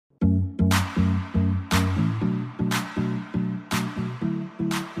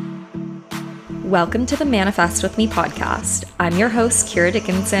Welcome to the Manifest With Me podcast. I'm your host, Kira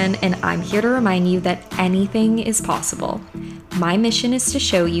Dickinson, and I'm here to remind you that anything is possible. My mission is to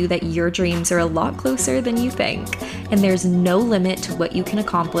show you that your dreams are a lot closer than you think, and there's no limit to what you can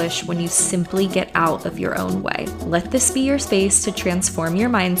accomplish when you simply get out of your own way. Let this be your space to transform your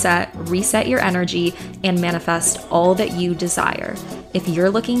mindset, reset your energy, and manifest all that you desire. If you're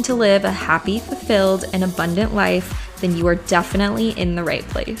looking to live a happy, fulfilled, and abundant life, then you are definitely in the right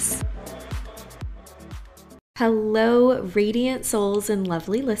place. Hello, radiant souls and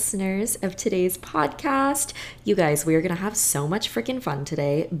lovely listeners of today's podcast. You guys, we are going to have so much freaking fun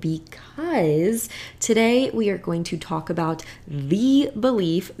today because today we are going to talk about the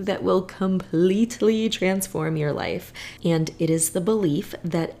belief that will completely transform your life. And it is the belief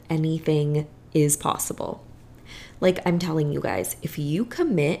that anything is possible. Like I'm telling you guys, if you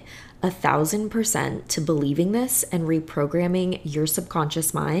commit 1,000% to believing this and reprogramming your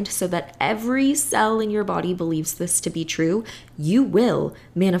subconscious mind so that every cell in your body believes this to be true, you will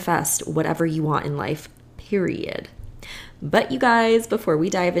manifest whatever you want in life, period. But you guys, before we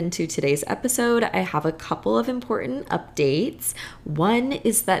dive into today's episode, I have a couple of important updates. One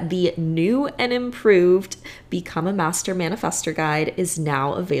is that the new and improved Become a Master Manifestor Guide is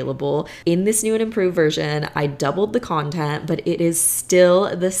now available. In this new and improved version, I doubled the content, but it is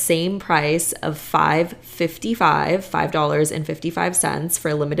still the same price of $5.55 for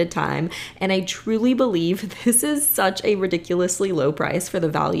a limited time. And I truly believe this is such a ridiculously low price for the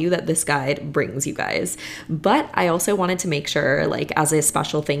value that this guide brings you guys. But I also wanted to make sure, like as a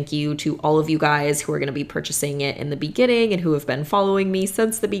special thank you to all of you guys who are going to be purchasing it in the beginning and who have been following me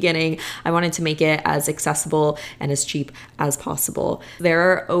since the beginning, I wanted to make it as accessible and as cheap as possible. There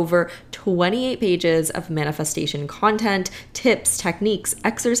are over 28 pages of manifestation content, tips, techniques,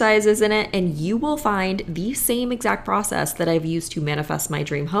 exercises in it, and you will find the same exact process that I've used to manifest my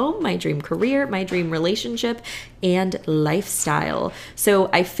dream home, my dream career, my dream relationship, and lifestyle. So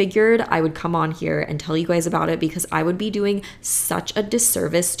I figured I would come on here and tell you guys about it because I would be doing such a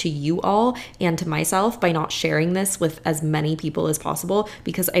disservice to you all and to myself by not sharing this with as many people as possible,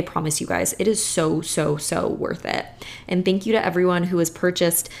 because I promise you guys, it is so worth it. And thank you to everyone who has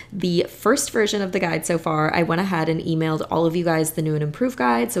purchased the first version of the guide so far. I went ahead and emailed all of you guys the new and improved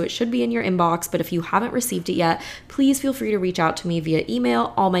guide, so it should be in your inbox, but if you haven't received it yet, please feel free to reach out to me via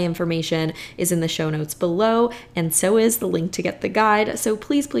email. All my information is in the show notes below, and so is the link to get the guide. So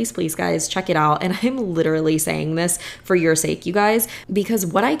please guys, check it out. And I'm literally saying this for your sake, you guys, because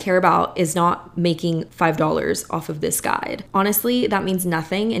what I care about is not making $5 off of this guide. Honestly, that means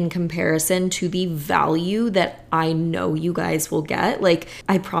nothing in comparison to the value that I know you guys will get. Like,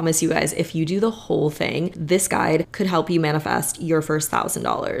 I promise you guys, if you do the whole thing, this guide could help you manifest your first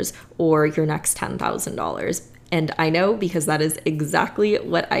 $1,000 or your next $10,000. And I know because that is exactly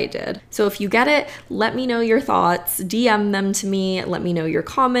what I did. So if you get it, let me know your thoughts, DM them to me, let me know your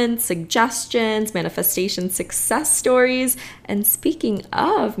comments, suggestions, manifestation success stories. And speaking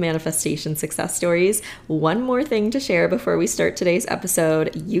of manifestation success stories, one more thing to share before we start today's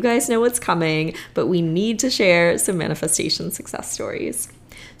episode. You guys know what's coming, but we need to share some manifestation success stories.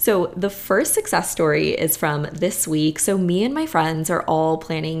 So the first success story is from this week. So me and my friends are all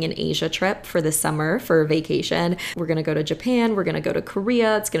planning an Asia trip for this summer for vacation. We're going to go to Japan. We're going to go to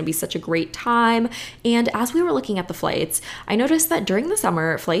Korea. It's going to be such a great time. And as we were looking at the flights, I noticed that during the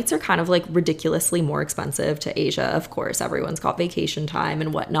summer, flights are kind of like ridiculously more expensive to Asia. Of course, everyone's got vacation time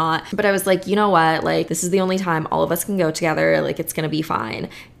and whatnot. But I was like, you know what? Like, this is the only time all of us can go together. Like, it's going to be fine.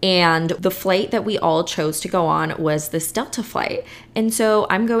 And the flight that we all chose to go on was this Delta flight. And so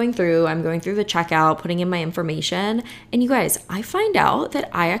I'm going through the checkout, putting in my information. And you guys, I find out that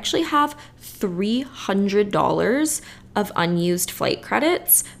I actually have $300 of unused flight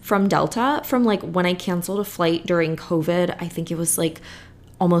credits from Delta from like when I canceled a flight during COVID. I think it was like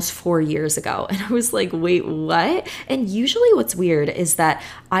almost 4 years ago. And I was like, wait, what? And usually what's weird is that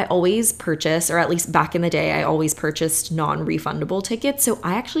I always purchase, or at least back in the day, I always purchased non-refundable tickets. So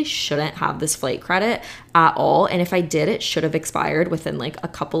I actually shouldn't have this flight credit at all. And if I did, it should have expired within like a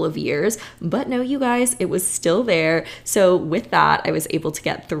couple of years. But no, you guys, it was still there. So with that, I was able to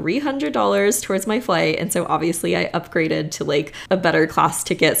get $300 towards my flight. And so obviously I upgraded to like a better class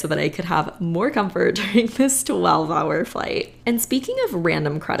ticket so that I could have more comfort during this 12-hour flight. And speaking of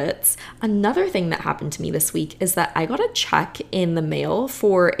random credits, another thing that happened to me this week is that I got a check in the mail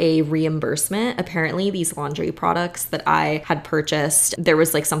for a reimbursement. Apparently these laundry products that I had purchased, there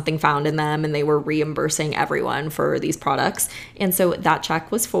was like something found in them and they were reimbursing everyone for these products. And so that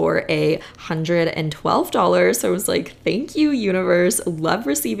check was for $112. So I was like, thank you, universe. Love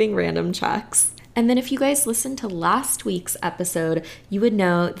receiving random checks. And then if you guys listened to last week's episode, you would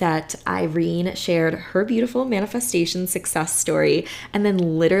know that Irene shared her beautiful manifestation success story. And then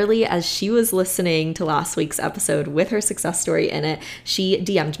literally as she was listening to last week's episode with her success story in it, she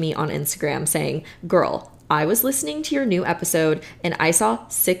DM'd me on Instagram saying, "Girl, I was listening to your new episode and I saw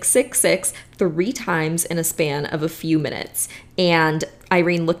 666 3 times in a span of a few minutes." And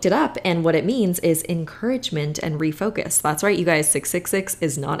Irene looked it up, and what it means is encouragement and refocus. That's right, you guys, 666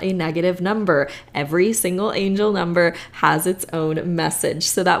 is not a negative number. Every single angel number has its own message.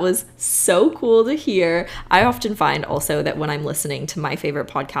 So that was so cool to hear. I often find also that when I'm listening to my favorite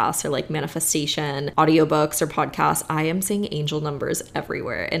podcasts or like manifestation audiobooks or podcasts, I am seeing angel numbers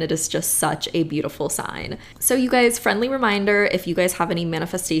everywhere, and it is just such a beautiful sign. So you guys, friendly reminder, if you guys have any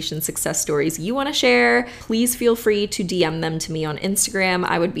manifestation success stories you want to share, please feel free to DM them to me on Instagram.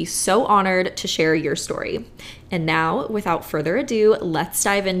 I would be so honored to share your story. And now, without further ado, let's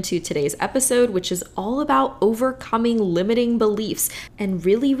dive into today's episode, which is all about overcoming limiting beliefs and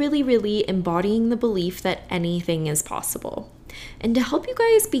really embodying the belief that anything is possible. And to help you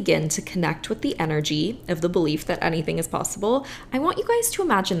guys begin to connect with the energy of the belief that anything is possible, I want you guys to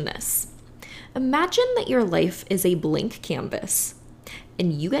imagine this. Imagine that your life is a blank canvas,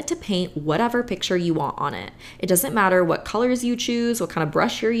 and you get to paint whatever picture you want on it. It doesn't matter what colors you choose, what kind of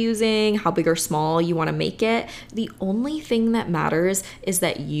brush you're using, how big or small you want to make it. The only thing that matters is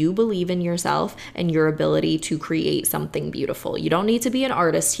that you believe in yourself and your ability to create something beautiful. You don't need to be an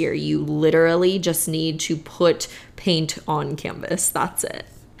artist here. You literally just need to put paint on canvas. That's it.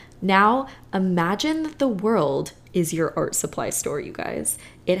 Now, imagine that the world is your art supply store, you guys.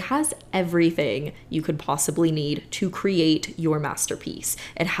 It has everything you could possibly need to create your masterpiece.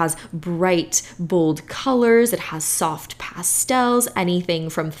 It has bright, bold colors. It has soft pastels, anything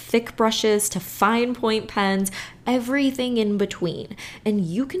from thick brushes to fine point pens, everything in between. And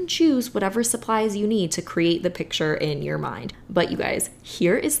you can choose whatever supplies you need to create the picture in your mind. But you guys,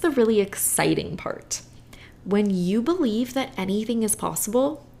 here is the really exciting part. When you believe that anything is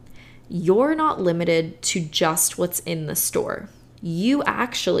possible, you're not limited to just what's in the store. You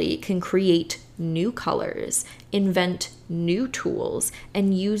actually can create new colors, invent new tools,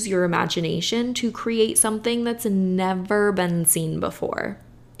 and use your imagination to create something that's never been seen before.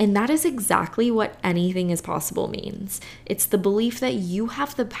 And that is exactly what anything is possible means. It's the belief that you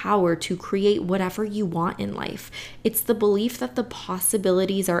have the power to create whatever you want in life. It's the belief that the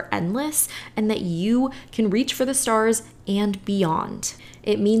possibilities are endless and that you can reach for the stars and beyond.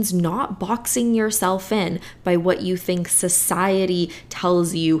 It means not boxing yourself in by what you think society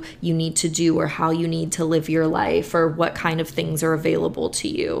tells you you need to do or how you need to live your life or what kind of things are available to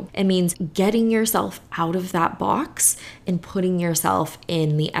you. It means getting yourself out of that box and putting yourself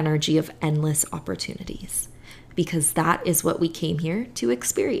in the energy of endless opportunities, because that is what we came here to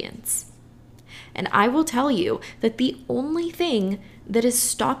experience. And I will tell you that the only thing that is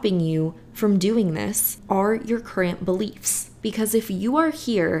stopping you from doing this are your current beliefs. Because if you are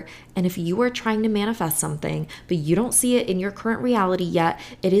here and if you are trying to manifest something, but you don't see it in your current reality yet,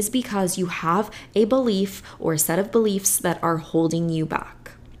 it is because you have a belief or a set of beliefs that are holding you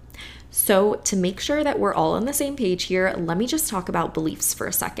back. So to make sure that we're all on the same page here, let me just talk about beliefs for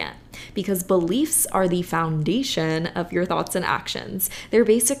a second, because beliefs are the foundation of your thoughts and actions. They're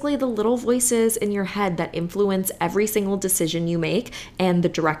basically the little voices in your head that influence every single decision you make and the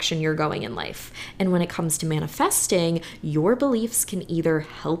direction you're going in life. And when it comes to manifesting, your beliefs can either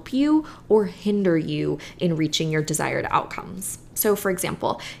help you or hinder you in reaching your desired outcomes. So for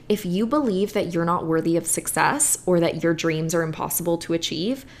example, if you believe that you're not worthy of success or that your dreams are impossible to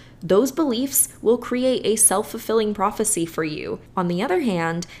achieve, those beliefs will create a self-fulfilling prophecy for you. On the other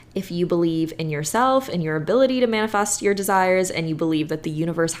hand, if you believe in yourself and your ability to manifest your desires, and you believe that the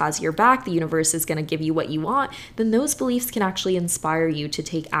universe has your back, the universe is going to give you what you want, then those beliefs can actually inspire you to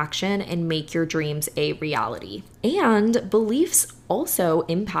take action and make your dreams a reality. And beliefs also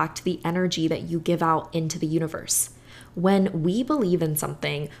impact the energy that you give out into the universe. When we believe in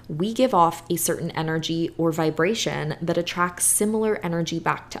something, we give off a certain energy or vibration that attracts similar energy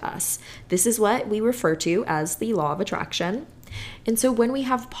back to us. This is what we refer to as the law of attraction. And so when we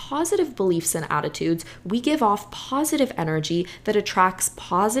have positive beliefs and attitudes, we give off positive energy that attracts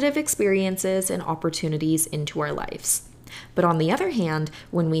positive experiences and opportunities into our lives. But on the other hand,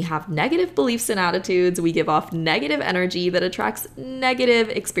 when we have negative beliefs and attitudes, we give off negative energy that attracts negative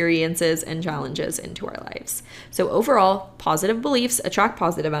experiences and challenges into our lives. So overall, positive beliefs attract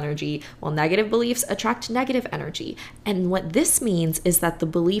positive energy, while negative beliefs attract negative energy. And what this means is that the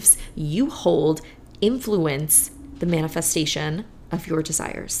beliefs you hold influence the manifestation of your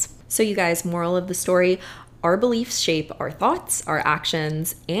desires. So you guys, moral of the story, Our beliefs shape our thoughts, our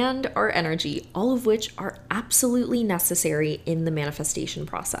actions, and our energy, all of which are absolutely necessary in the manifestation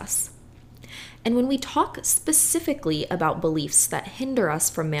process. And when we talk specifically about beliefs that hinder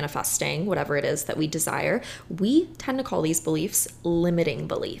us from manifesting whatever it is that we desire, we tend to call these beliefs limiting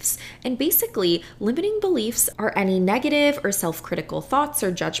beliefs. And basically, limiting beliefs are any negative or self-critical thoughts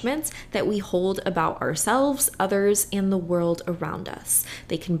or judgments that we hold about ourselves, others, and the world around us.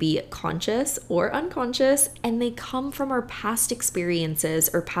 They can be conscious or unconscious, and they come from our past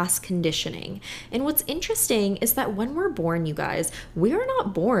experiences or past conditioning. And what's interesting is that when we're born, you guys, we are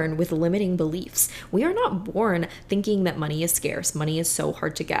not born with limiting beliefs. We are not born thinking that money is scarce, money is so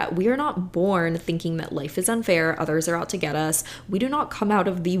hard to get. We are not born thinking that life is unfair, others are out to get us. We do not come out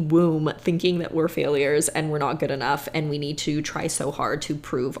of the womb thinking that we're failures and we're not good enough and we need to try so hard to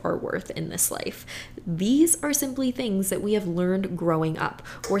prove our worth in this life. These are simply things that we have learned growing up,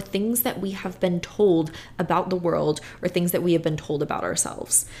 or things that we have been told about the world, or things that we have been told about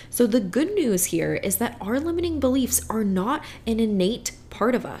ourselves. So the good news here is that our limiting beliefs are not an innate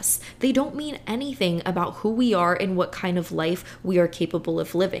part of us. They don't mean anything about who we are and what kind of life we are capable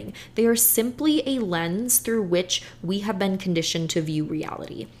of living. They are simply a lens through which we have been conditioned to view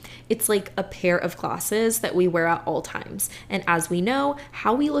reality. It's like a pair of glasses that we wear at all times. And as we know,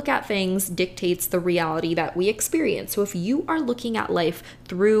 how we look at things dictates the reality that we experience. So if you are looking at life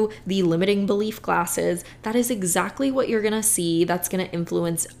through the limiting belief glasses, that is exactly what you're going to see. That's going to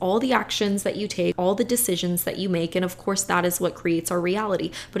influence all the actions that you take, all the decisions that you make. And of course, that is what creates our reality.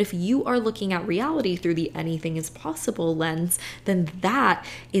 But if you are looking at reality through the anything is possible lens, then that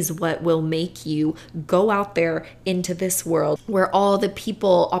is what will make you go out there into this world where all the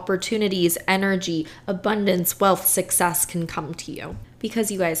people, opportunities, energy, abundance, wealth, success can come to you.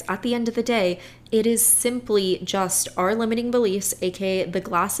 Because you guys, at the end of the day, it is simply just our limiting beliefs, aka the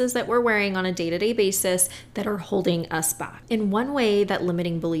glasses that we're wearing on a day-to-day basis, that are holding us back. And one way that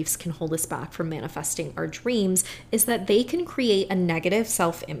limiting beliefs can hold us back from manifesting our dreams is that they can create a negative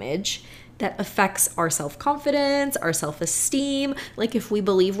self-image that affects our self-confidence, our self-esteem. Like if we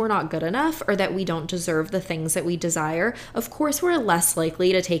believe we're not good enough or that we don't deserve the things that we desire, of course we're less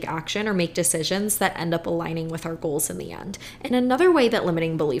likely to take action or make decisions that end up aligning with our goals in the end. And another way that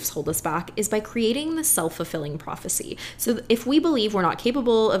limiting beliefs hold us back is by creating the self-fulfilling prophecy. So if we believe we're not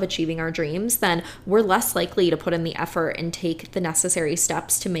capable of achieving our dreams, then we're less likely to put in the effort and take the necessary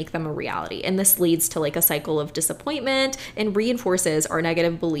steps to make them a reality. And this leads to like a cycle of disappointment and reinforces our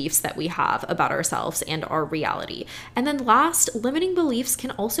negative beliefs that we have about ourselves and our reality. And then last, limiting beliefs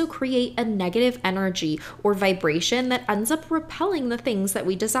can also create a negative energy or vibration that ends up repelling the things that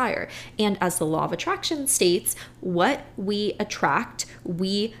we desire. And as the law of attraction states, what we attract,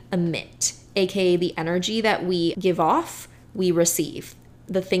 we emit, aka the energy that we give off, we receive.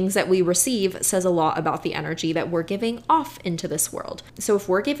 The things that we receive says a lot about the energy that we're giving off into this world. So if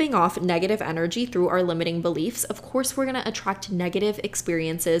we're giving off negative energy through our limiting beliefs, of course, we're going to attract negative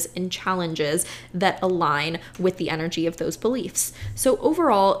experiences and challenges that align with the energy of those beliefs. So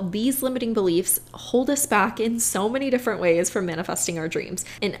overall, these limiting beliefs hold us back in so many different ways from manifesting our dreams.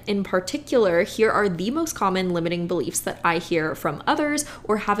 And in particular, here are the most common limiting beliefs that I hear from others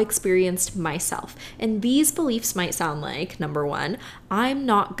or have experienced myself. And these beliefs might sound like, number one, I'm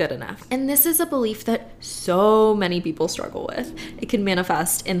not good enough. And this is a belief that so many people struggle with. It can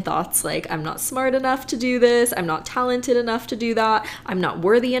manifest in thoughts like, I'm not smart enough to do this, I'm not talented enough to do that, I'm not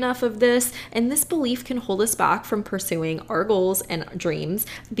worthy enough of this. And this belief can hold us back from pursuing our goals and dreams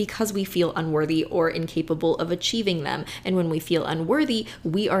because we feel unworthy or incapable of achieving them. And when we feel unworthy,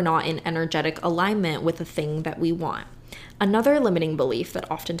 we are not in energetic alignment with the thing that we want. Another limiting belief that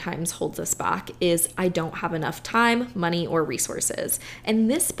oftentimes holds us back is I don't have enough time, money, or resources. And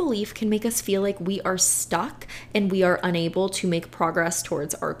this belief can make us feel like we are stuck and we are unable to make progress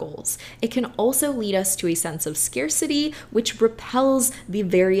towards our goals. It can also lead us to a sense of scarcity, which repels the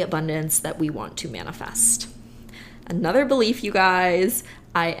very abundance that we want to manifest. Another belief, you guys,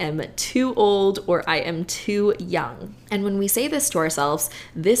 I am too old or I am too young. And when we say this to ourselves,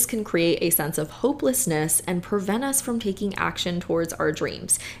 this can create a sense of hopelessness and prevent us from taking action towards our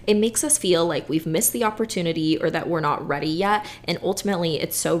dreams. It makes us feel like we've missed the opportunity or that we're not ready yet. And ultimately,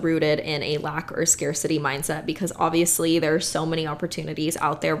 it's so rooted in a lack or scarcity mindset because obviously there are so many opportunities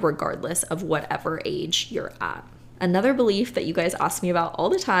out there regardless of whatever age you're at. Another belief that you guys ask me about all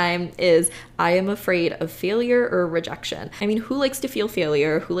the time is I am afraid of failure or rejection. I mean, who likes to feel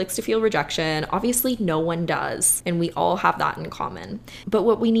failure? Who likes to feel rejection? Obviously, no one does. And we all have that in common. But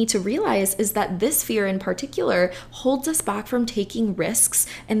what we need to realize is that this fear in particular holds us back from taking risks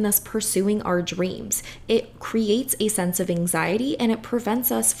and thus pursuing our dreams. It creates a sense of anxiety and it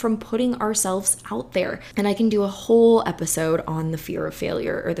prevents us from putting ourselves out there. And I can do a whole episode on the fear of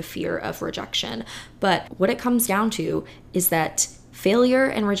failure or the fear of rejection. But what it comes down to is that failure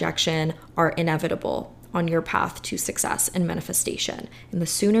and rejection are inevitable on your path to success and manifestation. And the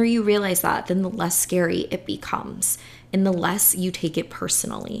sooner you realize that, then the less scary it becomes and the less you take it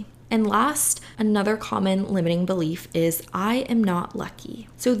personally. And last, another common limiting belief is I am not lucky.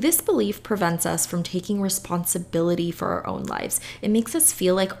 So this belief prevents us from taking responsibility for our own lives. It makes us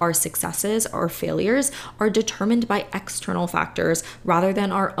feel like our successes or failures are determined by external factors rather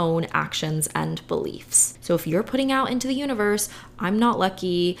than our own actions and beliefs. So if you're putting out into the universe, I'm not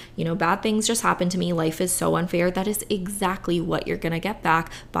lucky, bad things just happen to me, life is so unfair, that is exactly what you're gonna get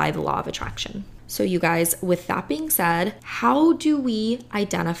back by the law of attraction. So you guys, with that being said, how do we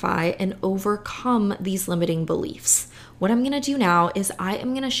identify and overcome these limiting beliefs? What I'm gonna do now is I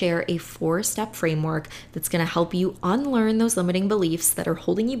am gonna share a 4-step framework that's gonna help you unlearn those limiting beliefs that are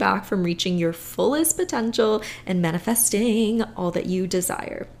holding you back from reaching your fullest potential and manifesting all that you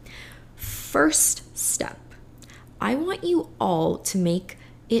desire. First step, I want you all to make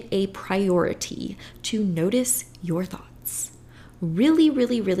it a priority to notice your thoughts. Really,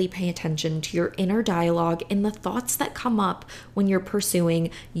 really, really pay attention to your inner dialogue and the thoughts that come up when you're pursuing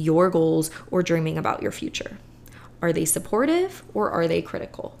your goals or dreaming about your future. Are they supportive or are they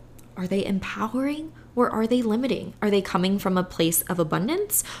critical? Are they empowering or are they limiting? Are they coming from a place of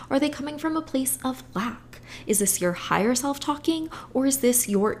abundance? Or are they coming from a place of lack? Is this your higher self talking or is this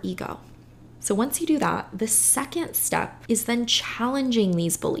your ego? So once you do that, the second step is then challenging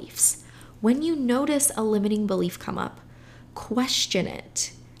these beliefs. When you notice a limiting belief come up, question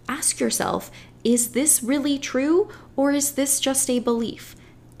it. Ask yourself, is this really true or is this just a belief?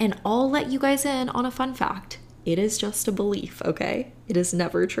 And I'll let you guys in on a fun fact. It is just a belief, okay? It is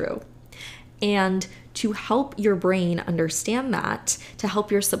never true. And to help your brain understand that, to help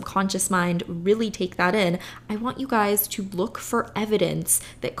your subconscious mind really take that in, I want you guys to look for evidence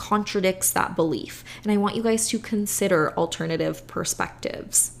that contradicts that belief. And I want you guys to consider alternative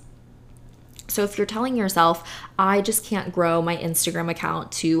perspectives. So if you're telling yourself, I just can't grow my Instagram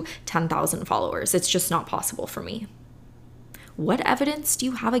account to 10,000 followers, it's just not possible for me. What evidence do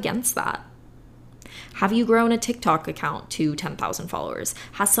you have against that? Have you grown a TikTok account to 10,000 followers?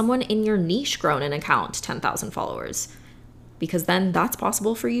 Has someone in your niche grown an account to 10,000 followers? Because then that's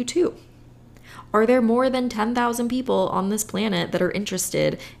possible for you too. Are there more than 10,000 people on this planet that are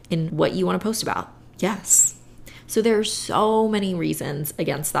interested in what you want to post about? Yes. So there are so many reasons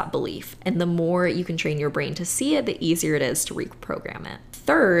against that belief. And the more you can train your brain to see it, the easier it is to reprogram it.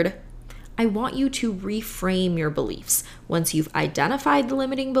 Third, I want you to reframe your beliefs. Once you've identified the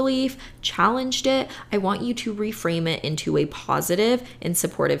limiting belief, challenged it, I want you to reframe it into a positive and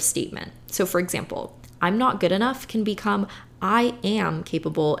supportive statement. So for example, I'm not good enough can become I am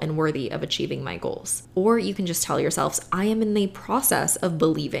capable and worthy of achieving my goals. Or you can just tell yourselves, I am in the process of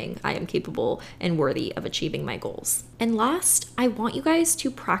believing I am capable and worthy of achieving my goals. And last, I want you guys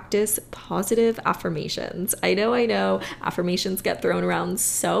to practice positive affirmations. I know, affirmations get thrown around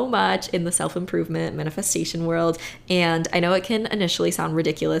so much in the self-improvement manifestation world. And I know it can initially sound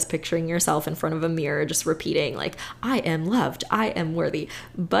ridiculous picturing yourself in front of a mirror, just repeating like, I am loved, I am worthy.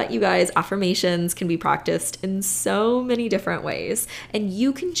 But you guys, affirmations can be practiced in so many different ways, and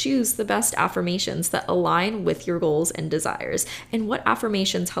you can choose the best affirmations that align with your goals and desires. And what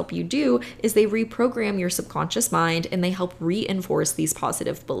affirmations help you do is they reprogram your subconscious mind and they help reinforce these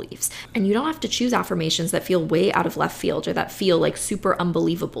positive beliefs. And you don't have to choose affirmations that feel way out of left field or that feel like super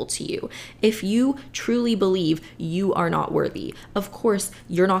unbelievable to you. If you truly believe you are not worthy, of course,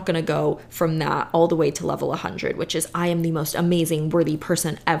 you're not going to go from that all the way to level 100, which is I am the most amazing, worthy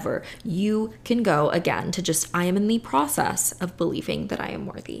person ever. You can go again to just I am in the process of believing that I am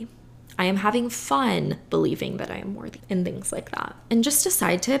worthy. I am having fun believing that I am worthy and things like that. And just a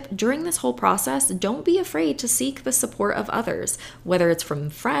side tip, during this whole process, don't be afraid to seek the support of others, whether it's from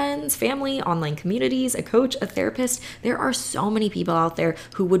friends, family, online communities, a coach, a therapist. There are so many people out there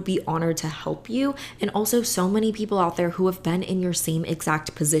who would be honored to help you, and also so many people out there who have been in your same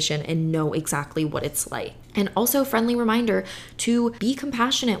exact position and know exactly what it's like. And also, friendly reminder to be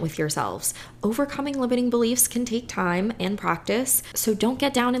compassionate with yourselves. Overcoming limiting beliefs can take time and practice. So don't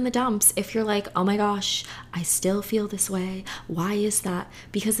get down in the dumps if you're like, oh my gosh, I still feel this way. Why is that?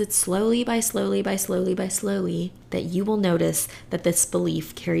 Because it's slowly that you will notice that this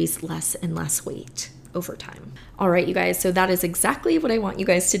belief carries less and less weight over time. All right, you guys, so that is exactly what I want you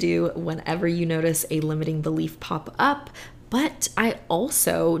guys to do whenever you notice a limiting belief pop up. But I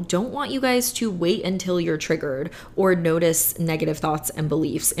also don't want you guys to wait until you're triggered or notice negative thoughts and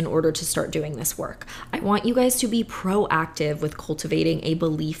beliefs in order to start doing this work. I want you guys to be proactive with cultivating a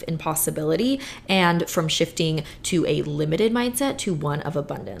belief in possibility and from shifting to a limited mindset to one of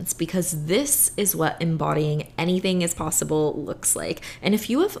abundance, because this is what embodying anything is possible looks like. And a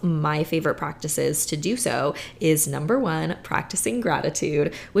few of my favorite practices to do so is number one, practicing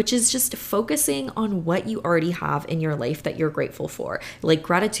gratitude, which is just focusing on what you already have in your life that you're grateful for. Like,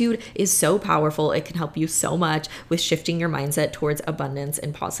 gratitude is so powerful. It can help you so much with shifting your mindset towards abundance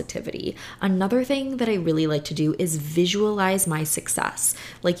and positivity. Another thing that I really like to do is visualize my success.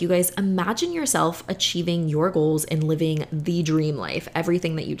 Like, you guys, imagine yourself achieving your goals and living the dream life,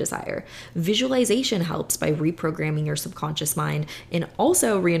 everything that you desire. Visualization helps by reprogramming your subconscious mind and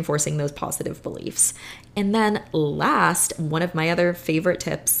also reinforcing those positive beliefs. And then last, one of my other favorite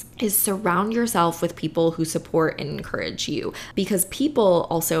tips is surround yourself with people who support and encourage you, because people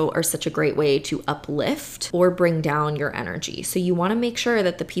also are such a great way to uplift or bring down your energy. So you want to make sure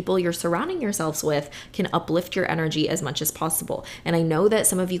that the people you're surrounding yourselves with can uplift your energy as much as possible. And I know that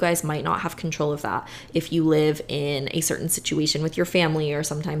some of you guys might not have control of that if you live in a certain situation with your family, or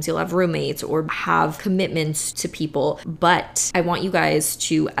sometimes you'll have roommates or have commitments to people. But I want you guys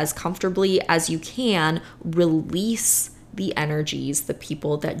to, as comfortably as you can, release the energies, the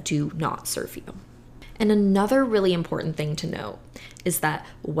people that do not serve you. And another really important thing to note is that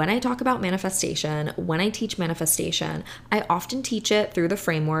when I talk about manifestation, when I teach manifestation, I often teach it through the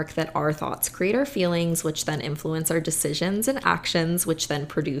framework that our thoughts create our feelings, which then influence our decisions and actions, which then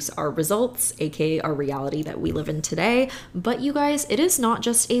produce our results, aka our reality that we live in today. But you guys, it is not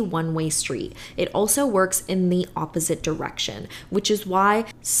just a one-way street. It also works in the opposite direction, which is why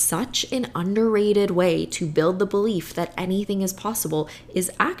such an underrated way to build the belief that anything is possible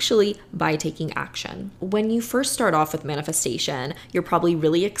is actually by taking action. When you first start off with manifestation, you're probably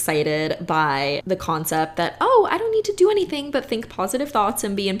really excited by the concept that, oh, I don't need to do anything but think positive thoughts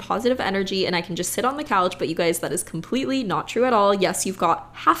and be in positive energy and I can just sit on the couch. But you guys, that is completely not true at all. Yes, you've got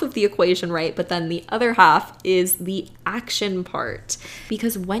half of the equation right, but then the other half is the action part.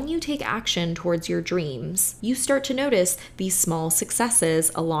 Because when you take action towards your dreams, you start to notice these small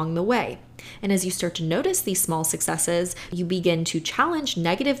successes along the way. And as you start to notice these small successes, you begin to challenge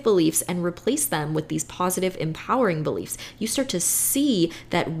negative beliefs and replace them with these positive, empowering beliefs. You start to see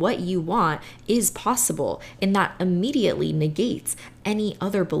that what you want is possible, and that immediately negates any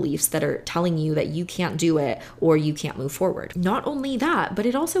other beliefs that are telling you that you can't do it or you can't move forward. Not only that, but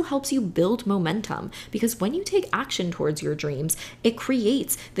it also helps you build momentum, because when you take action towards your dreams, it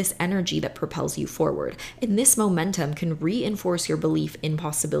creates this energy that propels you forward. And this momentum can reinforce your belief in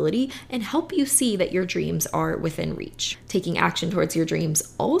possibility and help you see that your dreams are within reach. Taking action towards your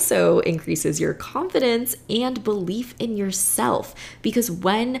dreams also increases your confidence and belief in yourself, because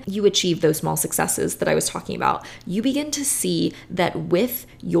when you achieve those small successes that I was talking about, you begin to see that with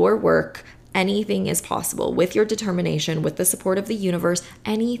your work, anything is possible. With your determination, with the support of the universe,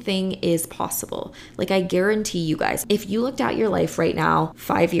 anything is possible. Like, I guarantee you guys, if you looked at your life right now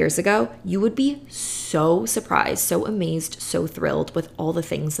 5 years ago, you would be so surprised, so amazed, so thrilled with all the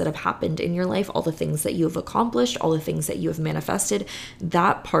things that have happened in your life, all the things that you have accomplished, all the things that you have manifested.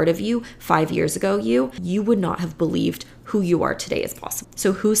 That part of you 5 years ago, you would not have believed who you are today is possible.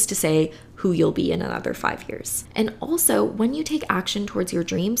 So who's to say who you'll be in another 5 years? And also, when you take action towards your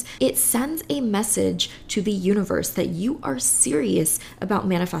dreams, it sends a message to the universe that you are serious about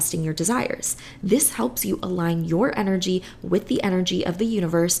manifesting your desires. This helps you align your energy with the energy of the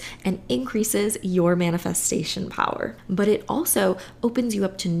universe and increases your manifestation power. But it also opens you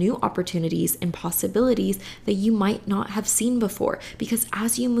up to new opportunities and possibilities that you might not have seen before, because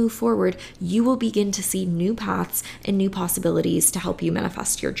as you move forward, you will begin to see new paths and new possibilities to help you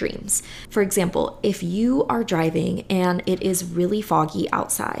manifest your dreams. For example, if you are driving and it is really foggy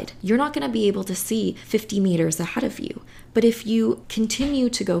outside, you're not going to be able to see 50 meters ahead of you. But if you continue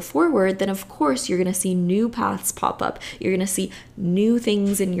to go forward, then of course you're going to see new paths pop up. You're going to see new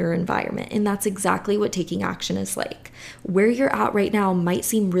things in your environment. And that's exactly what taking action is like. Where you're at right now might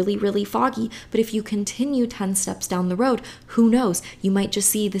seem really, really foggy, but if you continue 10 steps down the road, who knows? You might just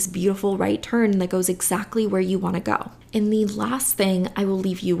see this beautiful right turn that goes exactly where you want to go. And the last thing I will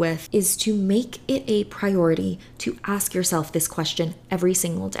leave you with is to make it a priority to ask yourself this question every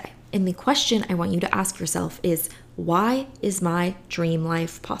single day. And the question I want you to ask yourself is, why is my dream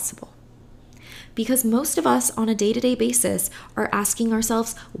life possible? Because most of us on a day-to-day basis are asking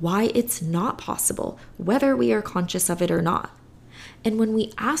ourselves why it's not possible, whether we are conscious of it or not. And when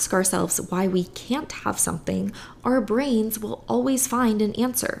we ask ourselves why we can't have something, our brains will always find an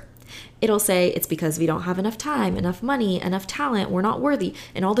answer. It'll say it's because we don't have enough time, enough money, enough talent, we're not worthy,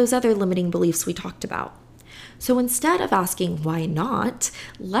 and all those other limiting beliefs we talked about. So instead of asking why not,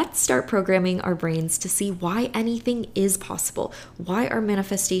 let's start programming our brains to see why anything is possible, why our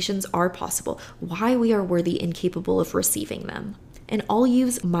manifestations are possible, why we are worthy and capable of receiving them. And I'll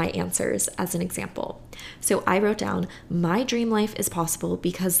use my answers as an example. So I wrote down, my dream life is possible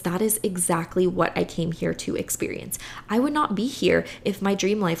because that is exactly what I came here to experience. I would not be here if my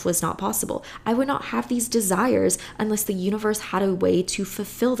dream life was not possible. I would not have these desires unless the universe had a way to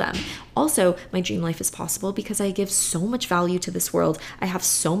fulfill them. Also, my dream life is possible because I give so much value to this world. I have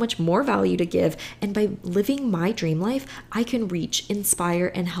so much more value to give. And by living my dream life, I can reach,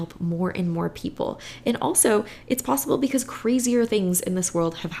 inspire, and help more and more people. And also, it's possible because crazier things in this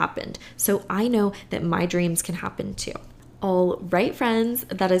world have happened. So I know that my dreams can happen too. All right, friends,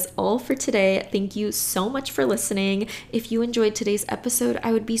 that is all for today. Thank you so much for listening. If you enjoyed today's episode,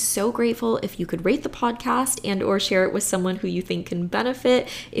 I would be so grateful if you could rate the podcast and or share it with someone who you think can benefit.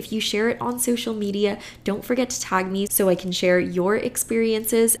 If you share it on social media, don't forget to tag me so I can share your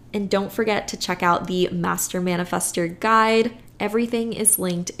experiences. And don't forget to check out the Master Manifestor Guide. Everything is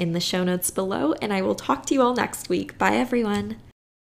linked in the show notes below, and I will talk to you all next week. Bye, everyone.